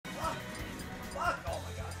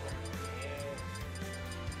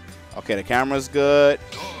Okay, the camera's good.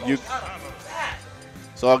 You.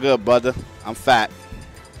 It's all good, brother. I'm fat.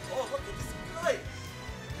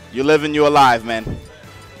 You living, you alive, man.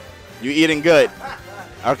 You eating good.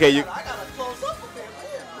 Okay, you.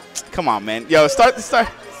 Come on, man. Yo, start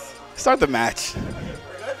the match.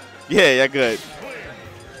 Yeah, good.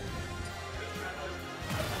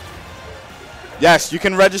 Yes, you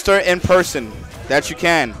can register in person. That you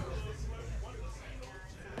can.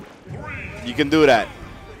 You can do that.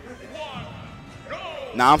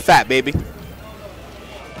 Now I'm fat, baby.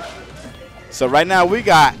 So right now we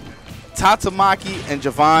got Tatsumaki and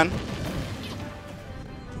Javon.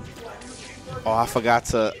 Oh, I forgot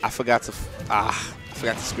to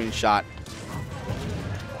screenshot.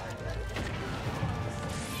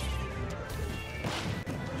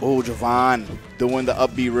 Oh, Javon doing the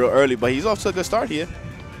up B real early, but he's off to a good start here.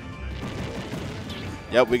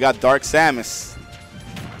 Yep, we got Dark Samus.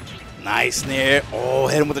 Nice snare. Oh,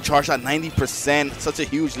 hit him with a charge shot, 90%. Such a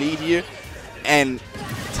huge lead here. And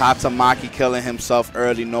Tatsumaki killing himself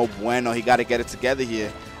early. No bueno. He got to get it together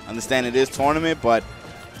here. Understand it is tournament, but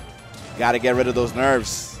got to get rid of those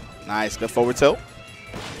nerves. Nice. Good forward tilt.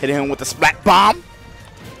 Hitting him with the splat bomb.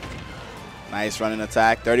 Nice running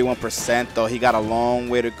attack. 31%, though. He got a long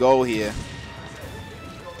way to go here.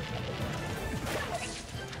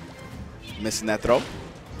 Missing that throw.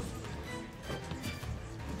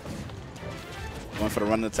 Going for the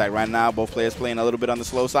running attack right now. Both players playing a little bit on the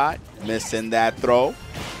slow side. Missing that throw.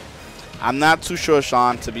 I'm not too sure,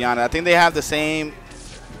 Sean, to be honest. I think they have the same.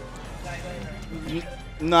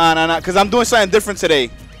 No. Because I'm doing something different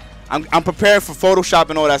today. I'm prepared for Photoshop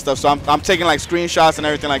and all that stuff. So I'm taking like screenshots and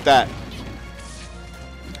everything like that.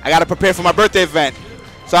 I got to prepare for my birthday event.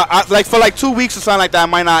 So like for like 2 weeks or something like that, I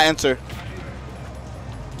might not enter.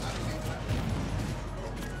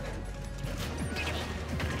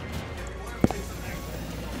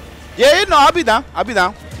 Yeah, no, I'll be down.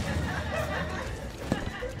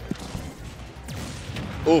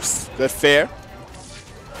 Oof, good fair.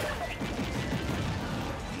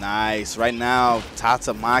 Nice. Right now,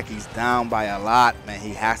 Tatsumaki's down by a lot, man.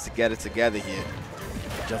 He has to get it together here.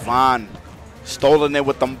 Javon stolen it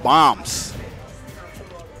with them bombs.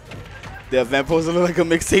 The event poster look like a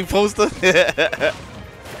mixtape poster.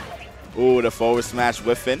 Ooh, the forward smash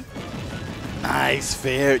whiffing. Nice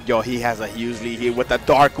fair. Yo, he has a huge lead here with the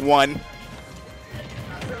dark one.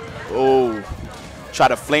 Oh, try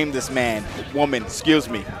to flame this man. Woman, excuse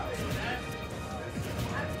me.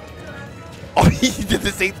 Oh, he did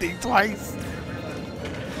the same thing twice.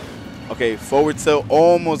 Okay, forward tilt.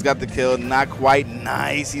 Almost got the kill. Not quite.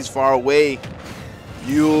 Nice. He's far away.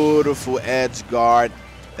 Beautiful edge guard.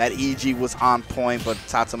 That EG was on point, but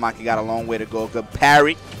Tatsumaki got a long way to go. Good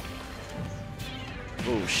parry.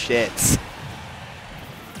 Oh, shit.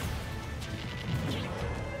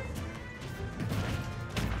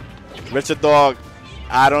 Richard Dog,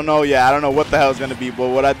 I don't know yet. I don't know what the hell it's going to be, but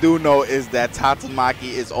what I do know is that Tatsumaki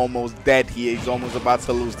is almost dead here. He's almost about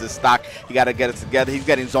to lose this stock. He got to get it together. He's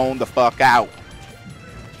getting zoned the fuck out.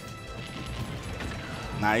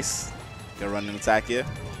 Nice. Good running attack here.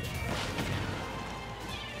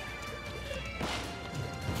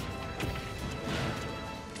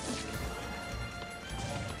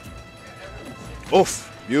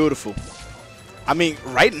 Oof, beautiful. I mean,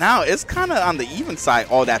 right now, it's kind of on the even side.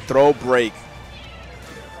 Oh, that throw break.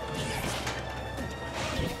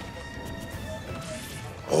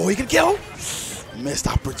 Oh, he can kill. Missed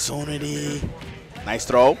opportunity. Nice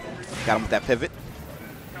throw. Got him with that pivot.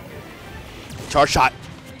 Charge shot.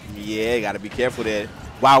 Yeah, got to be careful there.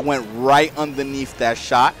 Wow, went right underneath that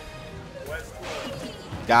shot.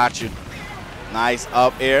 Got you. Nice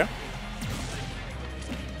up air.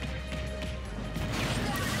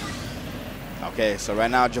 Okay, so right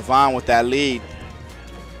now Javon with that lead.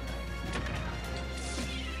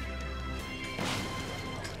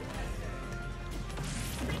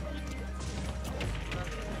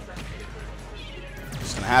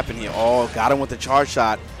 What's gonna happen here? Oh, got him with the charge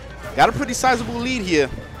shot. Got a pretty sizable lead here.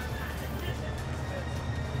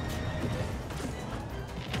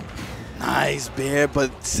 Nice bear,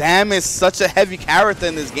 but Sam is such a heavy character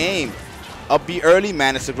in this game. Up B early,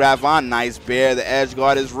 managed to grab on. Nice bear. The edge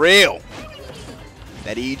guard is real.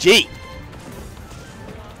 That EG.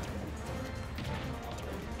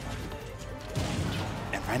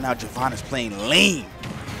 And right now, Javon is playing lean.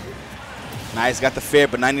 Nice, got the fair,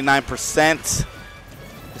 but 99%.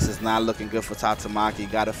 This is not looking good for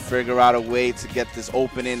Tatsumaki. Got to figure out a way to get this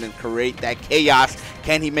opening and create that chaos.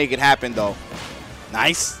 Can he make it happen, though?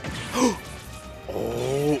 Nice.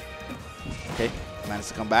 Oh. Okay, managed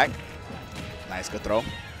to come back. Nice, good throw.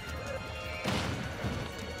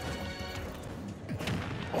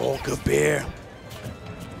 Oh, good bear.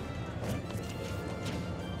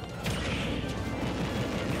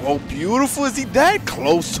 Oh, beautiful. Is he dead?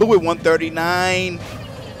 Close to it, 139.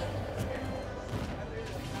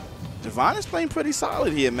 Javon is playing pretty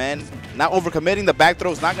solid here, man. Not overcommitting. The back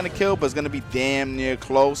throw is not going to kill, but it's going to be damn near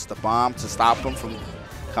close. The bomb to stop him from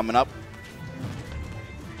coming up.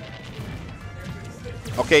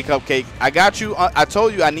 Okay, Cupcake. I got you. I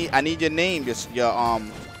told you I need your name. So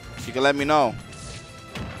you can let me know.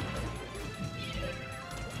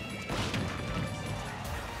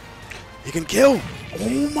 He can kill.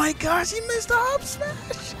 Oh my gosh, he missed the up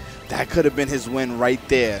smash. That could have been his win right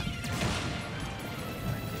there.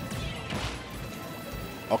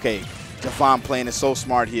 Okay, Javon playing it so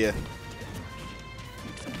smart here.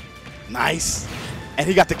 Nice. And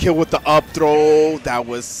he got the kill with the up throw. That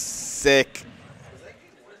was sick.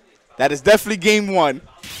 That is definitely game one.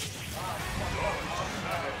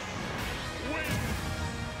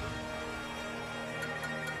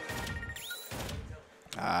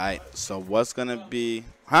 All right, so what's going to be,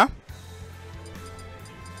 huh?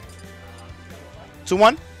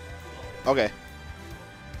 2-1? Okay.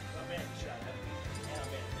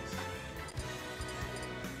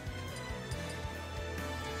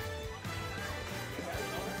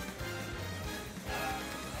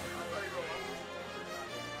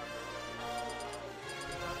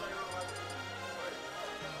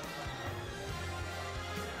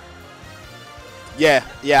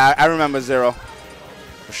 Yeah, I remember 0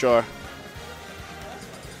 for sure.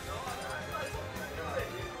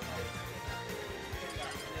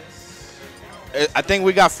 I think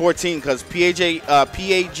we got 14 because PAG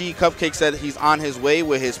Cupcake said he's on his way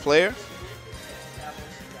with his player.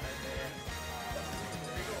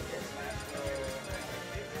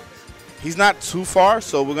 He's not too far,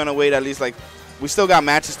 so we're gonna wait at least like we still got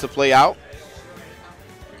matches to play out.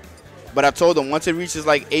 But I told him once it reaches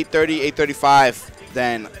like 8:30, 8:35,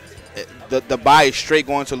 then the bye is straight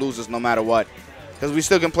going to losers no matter what, because we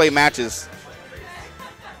still can play matches.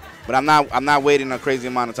 But I'm not waiting a crazy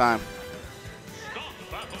amount of time.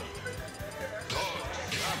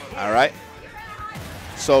 All right.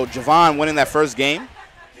 So Javon winning that first game.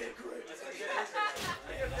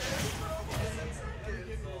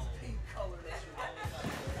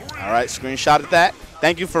 All right, screenshot of that.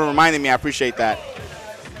 Thank you for reminding me. I appreciate that.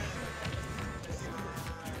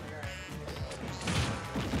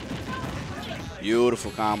 Beautiful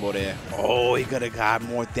combo there. Oh, he could have got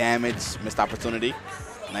more damage. Missed opportunity.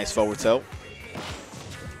 Nice forward tilt.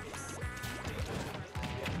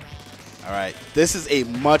 All right. This is a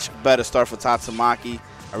much better start for Tatsumaki.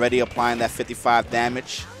 Already applying that 55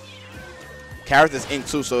 damage. Character's ink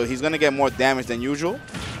too, so he's going to get more damage than usual.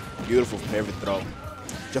 Beautiful pivot throw.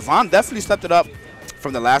 Javon definitely stepped it up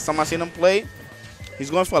from the last time I seen him play. He's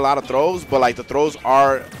going for a lot of throws, but like the throws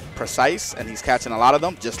are precise, and he's catching a lot of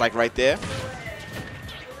them, just like right there.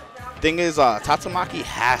 Thing is, Tatsumaki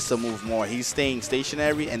has to move more. He's staying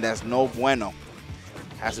stationary, and that's no bueno.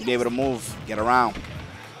 Has to be able to move, get around.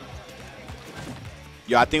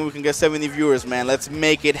 Yo, I think we can get 70 viewers, man. Let's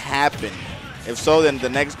make it happen. If so, then the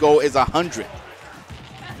next goal is 100.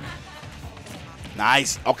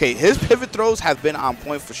 Nice. Okay, his pivot throws have been on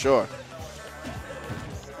point for sure.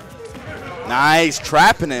 Nice,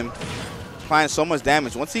 trapping him. Applying so much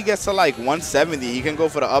damage. Once he gets to like 170, he can go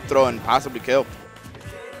for the up throw and possibly kill.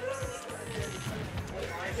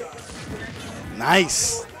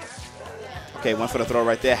 Nice. Okay, went for the throw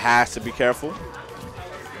right there. Has to be careful.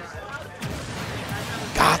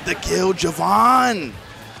 Got the kill, Javon,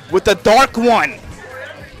 with the dark one.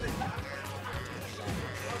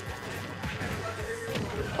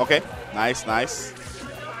 Okay, nice, nice.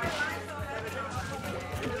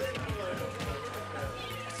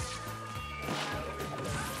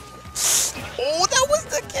 Oh, that was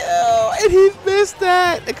the kill, and he missed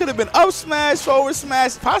that. It could have been up smash, forward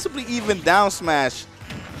smash, possibly even down smash.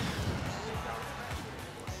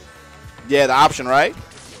 Yeah, the option, right?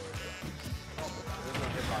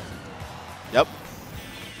 Yep.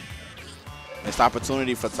 Missed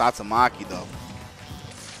opportunity for Tatsumaki, though.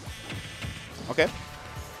 Okay.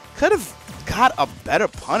 Could have got a better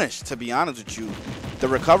punish, to be honest with you. The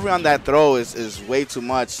recovery on that throw is way too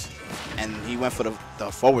much, and he went for the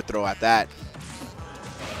forward throw at that.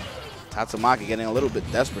 Tatsumaki getting a little bit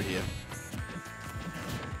desperate here.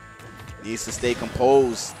 Needs to stay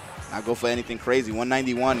composed, not go for anything crazy.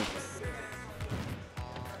 191.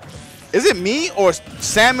 Is it me or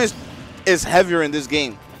Samus is heavier in this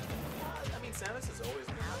game? I mean, Samus is always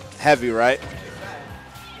heavy, right?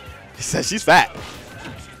 He says she's fat.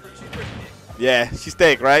 Yeah, she's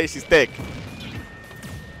thick, right? She's thick.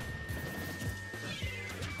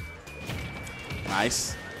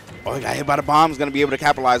 Nice. Oh, he got hit by the bomb. He's going to be able to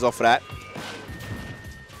capitalize off of that.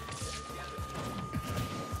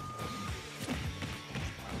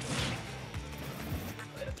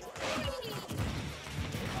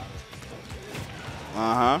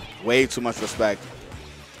 Way too much respect.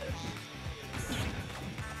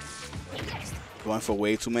 Going for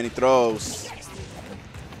way too many throws.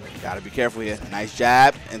 Got to be careful here. Nice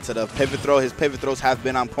jab into the pivot throw. His pivot throws have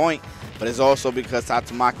been on point, but it's also because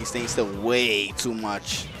Tatsumaki staying still way too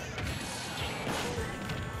much.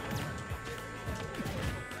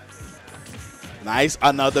 Nice.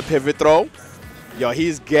 Another pivot throw. Yo,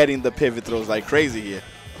 he's getting the pivot throws like crazy here.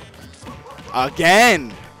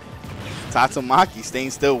 Again. Tatsumaki staying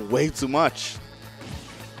still way too much.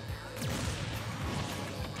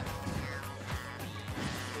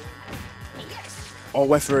 Oh,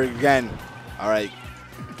 went for it again. All right.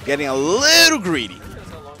 Getting a little greedy.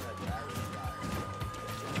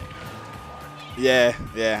 Yeah,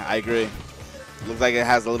 I agree. Looks like it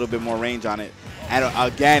has a little bit more range on it. And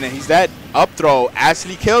again, he's that up throw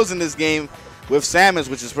actually kills in this game with Samus,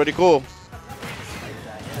 which is pretty cool.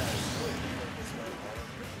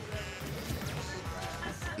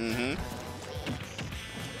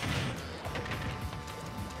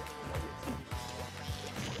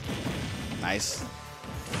 Nice.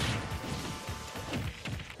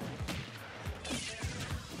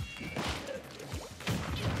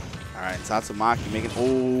 All right, Tatsumaki making.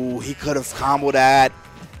 Oh, he could have comboed that.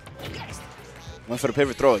 Went for the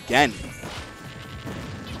pivot throw again.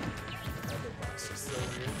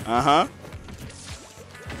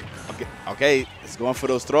 Okay, it's going for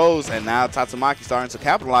those throws, and now Tatsumaki starting to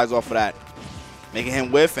capitalize off of that, making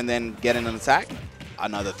him whiff and then getting an attack.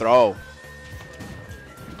 Another throw.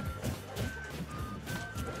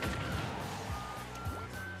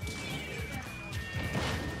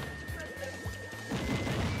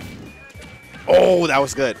 Oh, that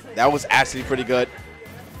was good. That was actually pretty good.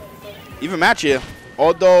 Even match here.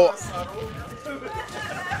 Although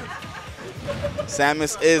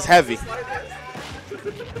Samus is heavy.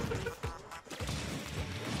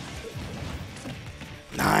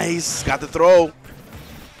 Nice. Got the throw.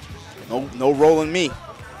 No rolling me.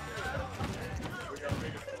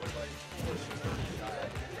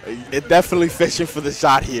 It definitely fishing for the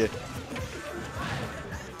shot here.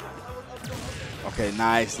 Okay,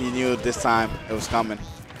 nice. He knew this time it was coming.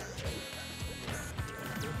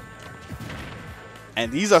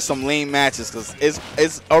 And these are some lame matches because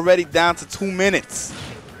it's already down to 2 minutes.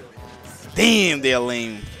 Damn, they're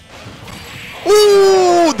lame.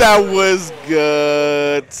 Ooh, that was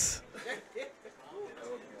good.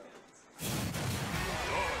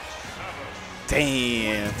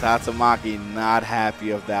 Damn, Tatsumaki not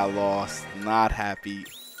happy of that loss. Not happy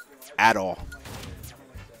at all.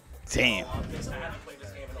 Damn.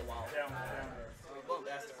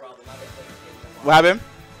 What happened?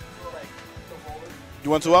 You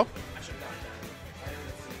went too well?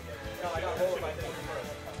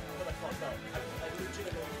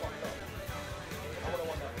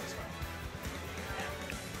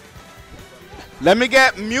 Let me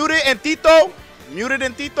get muted and Tito. Muted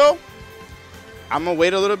and Tito. I'm going to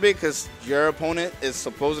wait a little bit because your opponent is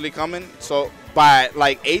supposedly coming. So by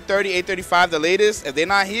like 8:30, 8:35 the latest, if they're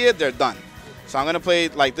not here, they're done. So I'm going to play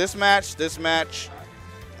like this match, this match.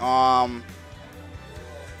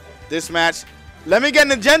 Let me get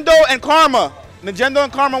Nintendo and Karma. Nintendo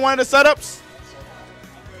and Karma, one of the setups.